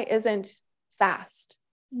this way isn't fast.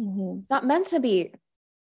 It's not meant to be.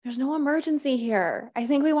 There's no emergency here. I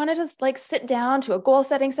think we want to just like sit down to a goal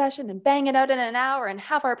setting session and bang it out in an hour and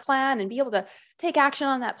have our plan and be able to take action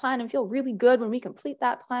on that plan and feel really good when we complete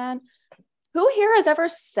that plan. Who here has ever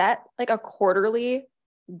set like a quarterly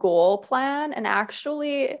goal plan and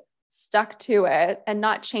actually stuck to it and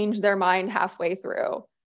not changed their mind halfway through?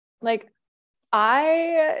 Like,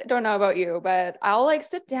 I don't know about you, but I'll like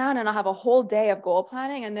sit down and I'll have a whole day of goal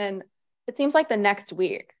planning. And then it seems like the next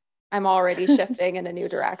week I'm already shifting in a new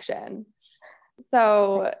direction.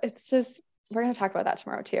 So it's just, we're going to talk about that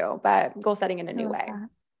tomorrow too, but goal setting in a new way.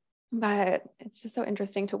 But it's just so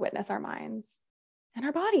interesting to witness our minds and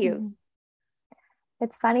our bodies.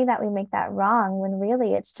 It's funny that we make that wrong when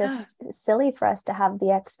really it's just silly for us to have the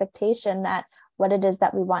expectation that what it is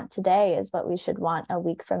that we want today is what we should want a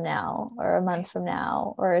week from now or a month from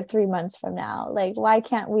now or 3 months from now. Like, why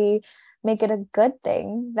can't we make it a good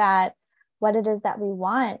thing that what it is that we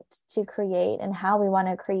want to create and how we want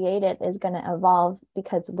to create it is going to evolve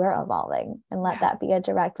because we're evolving, and let that be a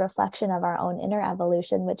direct reflection of our own inner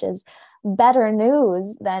evolution, which is better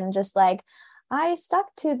news than just like, I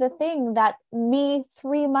stuck to the thing that me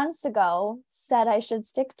 3 months ago said I should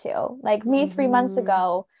stick to. Like me 3 months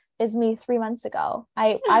ago is me 3 months ago.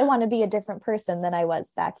 I want to be a different person than I was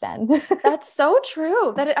back then. That's so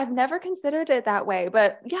true. I've never considered it that way.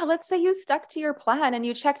 But yeah, let's say you stuck to your plan and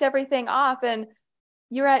you checked everything off and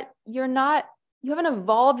you haven't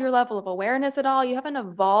evolved your level of awareness at all. You haven't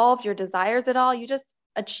evolved your desires at all. You just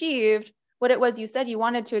achieved what it was you said you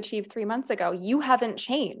wanted to achieve 3 months ago. You haven't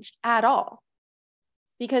changed at all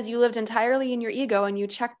because you lived entirely in your ego and you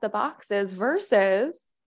checked the boxes versus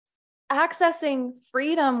accessing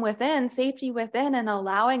freedom within, safety within, and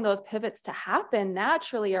allowing those pivots to happen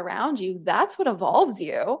naturally around you. That's what evolves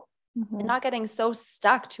you. And not getting so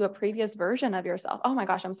stuck to a previous version of yourself. Oh my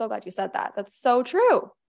gosh, I'm so glad you said that. That's so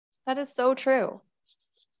true. That is so true.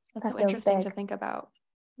 That's so interesting to think about.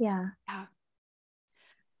 Yeah.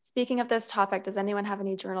 Speaking of this topic, does anyone have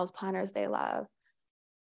any journals, planners they love?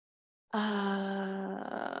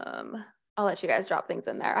 I'll let you guys drop things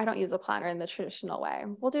in there. I don't use a planner in the traditional way.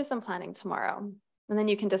 We'll do some planning tomorrow. And then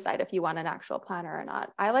you can decide if you want an actual planner or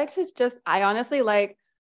not. I honestly like,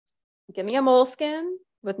 give me a Moleskine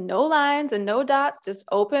with no lines and no dots, just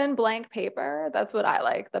open blank paper. That's what I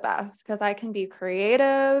like the best because I can be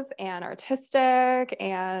creative and artistic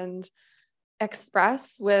and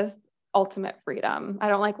express with ultimate freedom. I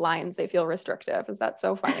don't like lines. They feel restrictive. Is that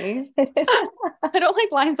so funny? I don't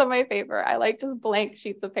like lines on my paper. I like just blank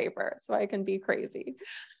sheets of paper so I can be crazy.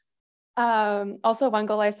 Also, one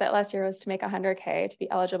goal I set last year was to make 100K to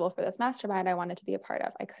be eligible for this mastermind I wanted to be a part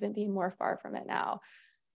of. I couldn't be more far from it now.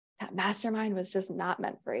 That mastermind was just not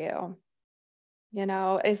meant for you. You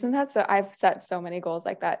know, isn't that so? I've set so many goals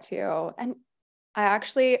like that too. And I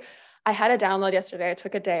had a download yesterday. I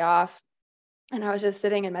took a day off and I was just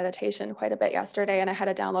sitting in meditation quite a bit yesterday. And I had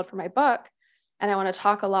a download for my book. And I want to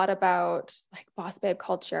talk a lot about like boss babe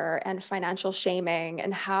culture and financial shaming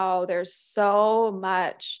and how there's so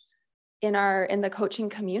much in the coaching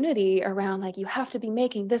community around like, you have to be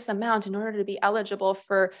making this amount in order to be eligible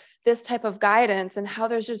for this type of guidance, and how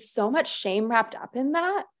there's just so much shame wrapped up in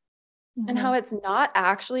that. Mm-hmm. And how it's not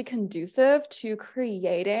actually conducive to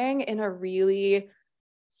creating in a really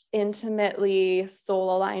intimately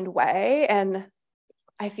soul-aligned way. And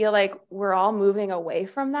I feel like we're all moving away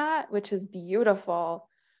from that, which is beautiful.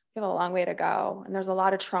 We have a long way to go. And there's a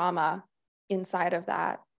lot of trauma inside of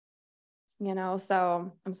that, you know?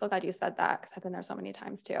 So I'm so glad you said that, because I've been there so many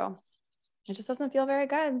times too. It just doesn't feel very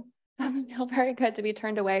good. It doesn't feel very good to be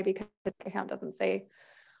turned away because the account doesn't say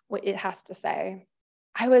what it has to say.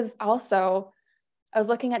 I was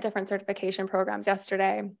looking at different certification programs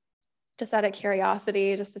yesterday, just out of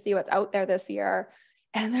curiosity, just to see what's out there this year.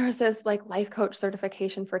 And there was this like life coach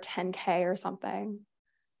certification for 10K or something.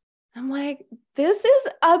 I'm like, this is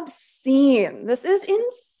obscene. This is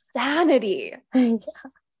insanity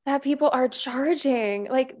that people are charging.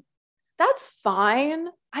 Like, that's fine.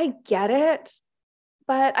 I get it.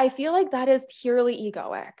 But I feel like that is purely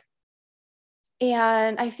egoic.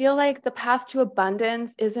 And I feel like the path to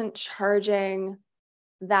abundance isn't charging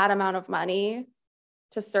that amount of money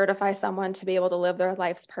to certify someone to be able to live their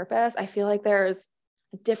life's purpose. I feel like there's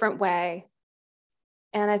a different way.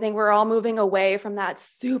 And I think we're all moving away from that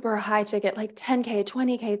super high ticket, like 10K,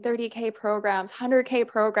 20K, 30K programs, 100K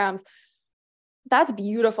programs. That's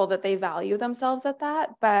beautiful that they value themselves at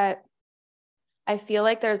that. But I feel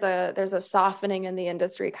like there's a softening in the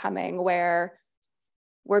industry coming where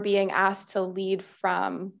we're being asked to lead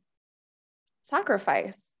from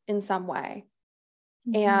sacrifice in some way,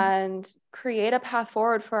 and create a path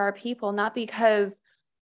forward for our people, not because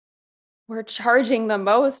we're charging the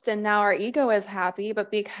most and now our ego is happy,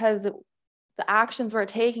 but because the actions we're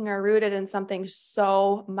taking are rooted in something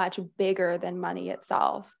so much bigger than money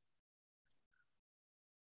itself.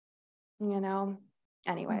 You know,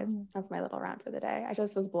 anyways, that's my little rant for the day. I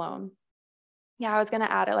just was blown. Yeah, I was going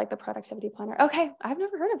to add it like the productivity planner. Okay, I've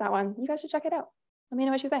never heard of that one. You guys should check it out. Let me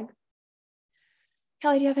know what you think.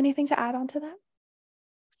 Kelly, do you have anything to add on to that?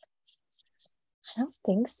 I don't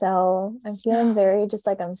think so. I'm feeling very just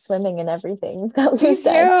like I'm swimming in everything that we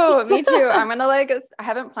said. Me too. I'm going to I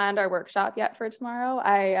haven't planned our workshop yet for tomorrow.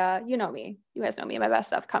 You know me. You guys know me. My best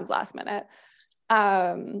stuff comes last minute.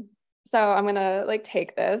 So I'm going to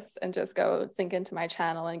take this and just go sink into my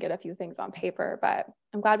channel and get a few things on paper, but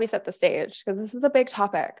I'm glad we set the stage because this is a big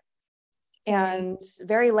topic and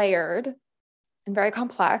very layered and very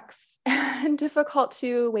complex and difficult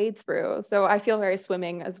to wade through. So I feel very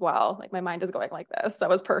swimming as well. Like my mind is going like this. That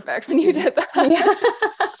was perfect when you did that. Yeah.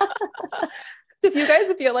 So if you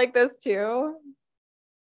guys feel like this too.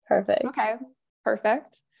 Perfect. Okay.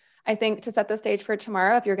 Perfect. I think to set the stage for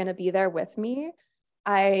tomorrow, if you're going to be there with me,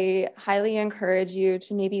 I highly encourage you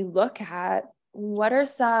to maybe look at what are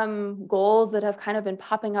some goals that have kind of been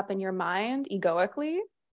popping up in your mind egoically,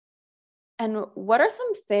 and what are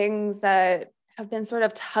some things that have been sort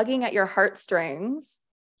of tugging at your heartstrings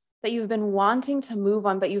that you've been wanting to move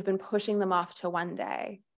on, but you've been pushing them off to one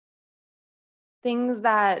day. Things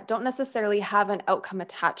that don't necessarily have an outcome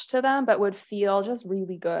attached to them, but would feel just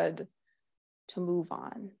really good to move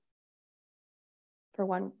on for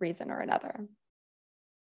one reason or another.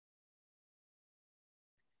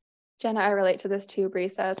 Jenna, I relate to this too. Bree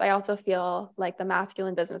says, I also feel like the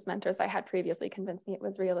masculine business mentors I had previously convinced me it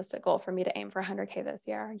was a realistic goal for me to aim for 100K this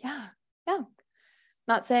year. Yeah.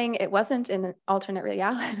 Not saying it wasn't in an alternate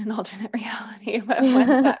reality, but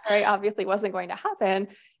when that very obviously wasn't going to happen,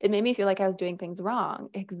 it made me feel like I was doing things wrong.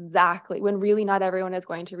 Exactly. When really not everyone is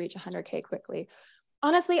going to reach 100K quickly.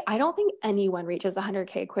 Honestly, I don't think anyone reaches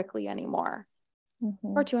 100K quickly anymore.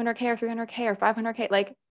 Or 200K or 300K or 500K.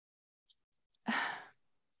 Like,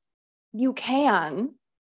 you can,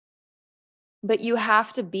 but you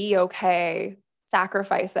have to be okay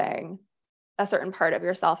sacrificing a certain part of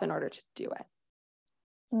yourself in order to do it.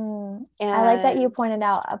 And I like that you pointed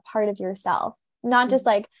out a part of yourself, not just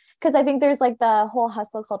like because I think there's like the whole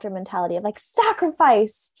hustle culture mentality of like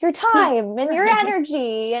sacrifice your time and your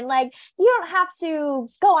energy, and like you don't have to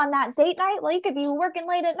go on that date night. Well, you could be working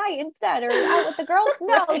late at night instead, or out with the girls.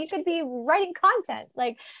 No, you could be writing content,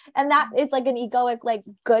 like, and that is like an egoic, like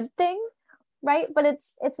good thing, right? But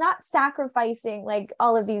it's not sacrificing like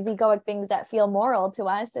all of these egoic things that feel moral to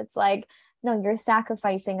us. It's like, no, you're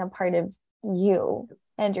sacrificing a part of you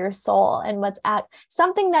and your soul and what's at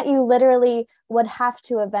something that you literally would have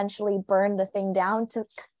to eventually burn the thing down to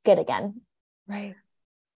get again. Right.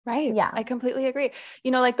 Right. Yeah. I completely agree.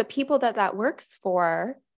 Like the people that works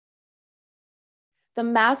for, the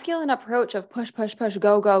masculine approach of push, push, push,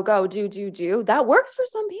 go, go, go, do, that works for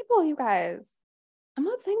some people, you guys. I'm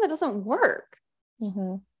not saying that doesn't work.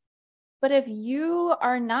 Mm-hmm. But if you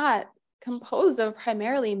are not composed of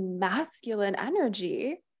primarily masculine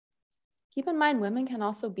energy, keep in mind, women can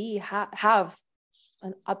also have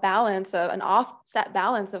a balance of an offset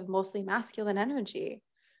balance of mostly masculine energy.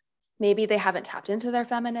 Maybe they haven't tapped into their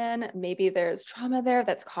feminine. Maybe there's trauma there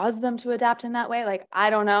that's caused them to adapt in that way. Like, I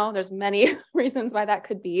don't know. There's many reasons why that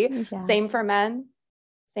could be. Yeah. Same for men.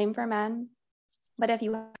 But if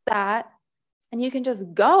you have that and you can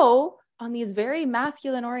just go on these very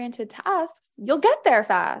masculine oriented tasks, you'll get there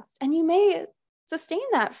fast. And you may sustain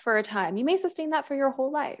that for a time. You may sustain that for your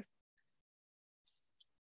whole life.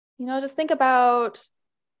 Just think about,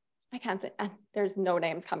 I can't think, there's no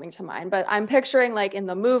names coming to mind, but I'm picturing like in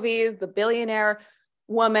the movies, the billionaire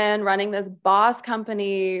woman running this boss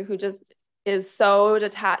company who just is so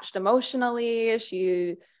detached emotionally.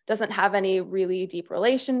 She doesn't have any really deep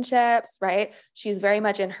relationships, right? She's very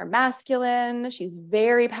much in her masculine. She's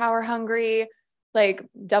very power hungry. Like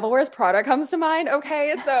Devil Wears Prada comes to mind.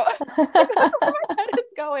 Okay. So that's where my head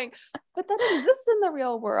is going, but that exists in the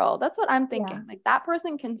real world. That's what I'm thinking. Yeah. Like that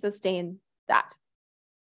person can sustain that,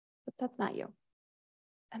 but that's not you.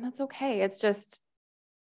 And that's okay. It's just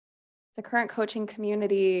the current coaching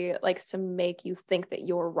community likes to make you think that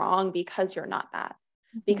you're wrong because you're not that,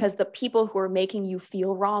 because the people who are making you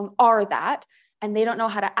feel wrong are that, and they don't know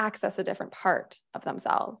how to access a different part of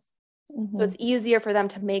themselves. So it's easier for them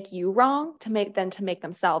to make you wrong than to make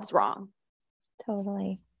themselves wrong.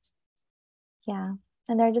 Totally. Yeah.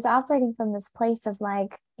 And they're just operating from this place of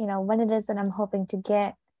like, what it is that I'm hoping to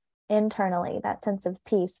get internally, that sense of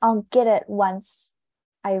peace. I'll get it once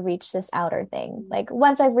I reach this outer thing. Like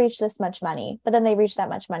once I've reached this much money, but then they reach that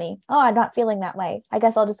much money. Oh, I'm not feeling that way. I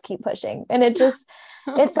guess I'll just keep pushing. And it's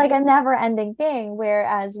like a never ending thing.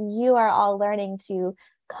 Whereas you are all learning to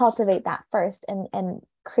cultivate that first and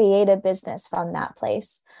create a business from that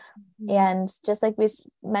place. And just like we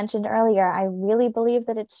mentioned earlier, I really believe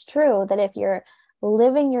that it's true that if you're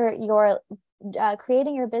living your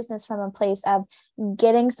creating your business from a place of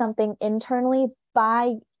getting something internally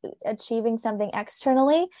by achieving something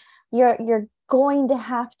externally, you're going to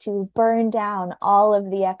have to burn down all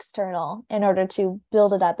of the external in order to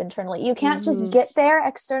build it up internally. You can't just get there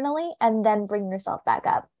externally and then bring yourself back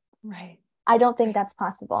up. Right. I don't think that's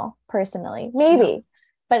possible personally. Maybe,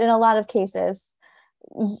 but in a lot of cases,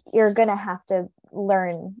 you're going to have to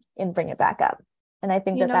learn and bring it back up. And I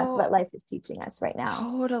think that's what life is teaching us right now.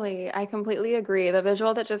 Totally. I completely agree. The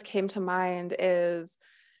visual that just came to mind is,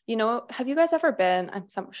 have you guys ever been,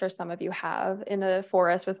 I'm sure some of you have, in a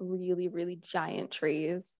forest with really, really giant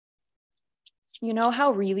trees? You know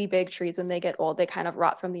how really big trees, when they get old, they kind of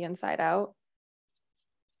rot from the inside out?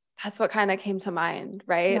 That's what kind of came to mind,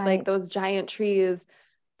 right? Like those giant trees,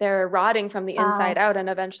 they're rotting from the inside out, and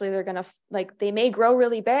eventually they're going to, they may grow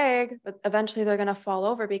really big, but eventually they're going to fall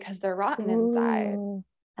over because they're rotten inside.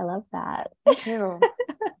 I love that. Me too.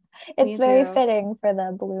 It's very fitting for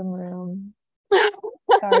the bloom room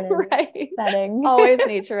garden setting. Always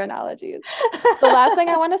nature analogies. The last thing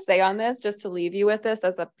I want to say on this, just to leave you with this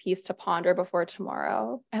as a piece to ponder before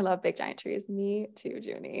tomorrow. I love big giant trees. Me too,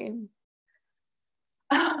 Junie.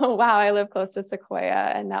 Oh, wow. I live close to Sequoia,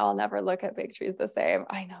 and now I'll never look at big trees the same.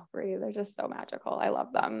 I know, Brie, they're just so magical. I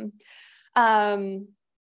love them.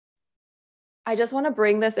 I just want to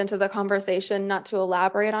bring this into the conversation, not to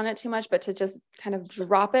elaborate on it too much, but to just kind of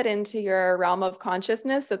drop it into your realm of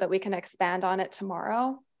consciousness so that we can expand on it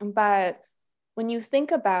tomorrow. But when you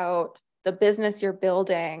think about the business you're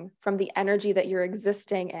building from the energy that you're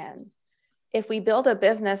existing in, if we build a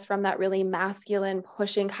business from that really masculine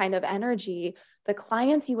pushing kind of energy, the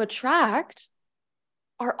clients you attract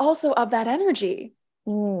are also of that energy.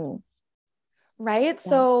 Right? Yeah.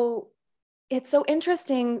 So it's so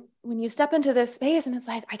interesting when you step into this space and it's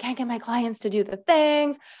like, I can't get my clients to do the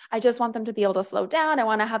things. I just want them to be able to slow down. I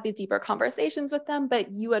want to have these deeper conversations with them,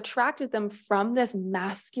 but you attracted them from this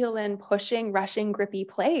masculine, pushing, rushing, grippy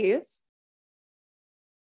place.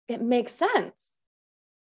 it makes sense,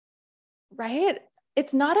 right?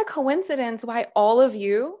 It's not a coincidence why all of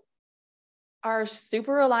you are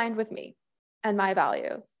super aligned with me and my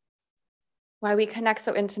values, why we connect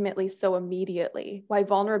so intimately, so immediately, why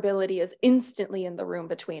vulnerability is instantly in the room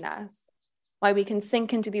between us, why we can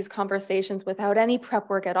sink into these conversations without any prep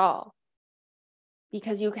work at all,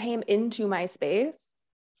 because you came into my space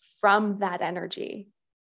from that energy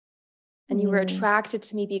and you were attracted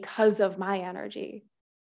to me because of my energy,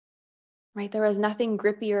 right? There was nothing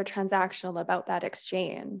grippy or transactional about that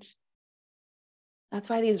exchange. That's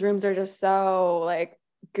why these rooms are just so like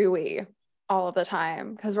gooey all of the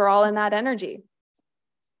time, because we're all in that energy.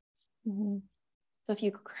 So if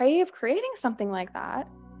you crave creating something like that,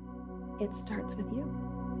 it starts with you.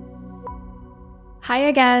 Hi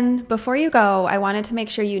again. Before you go, I wanted to make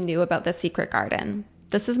sure you knew about the Secret Garden.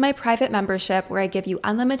 This is my private membership where I give you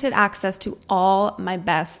unlimited access to all my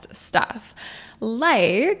best stuff,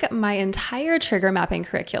 like my entire trigger mapping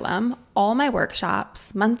curriculum, all my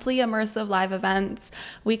workshops, monthly immersive live events,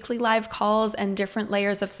 weekly live calls, and different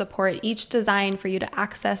layers of support, each designed for you to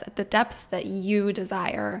access at the depth that you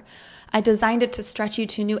desire. I designed it to stretch you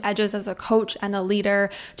to new edges as a coach and a leader,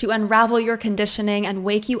 to unravel your conditioning and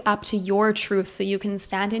wake you up to your truth so you can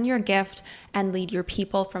stand in your gift and lead your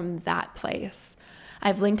people from that place.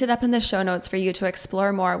 I've linked it up in the show notes for you to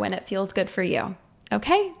explore more when it feels good for you.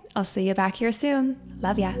 Okay, I'll see you back here soon.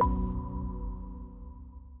 Love ya.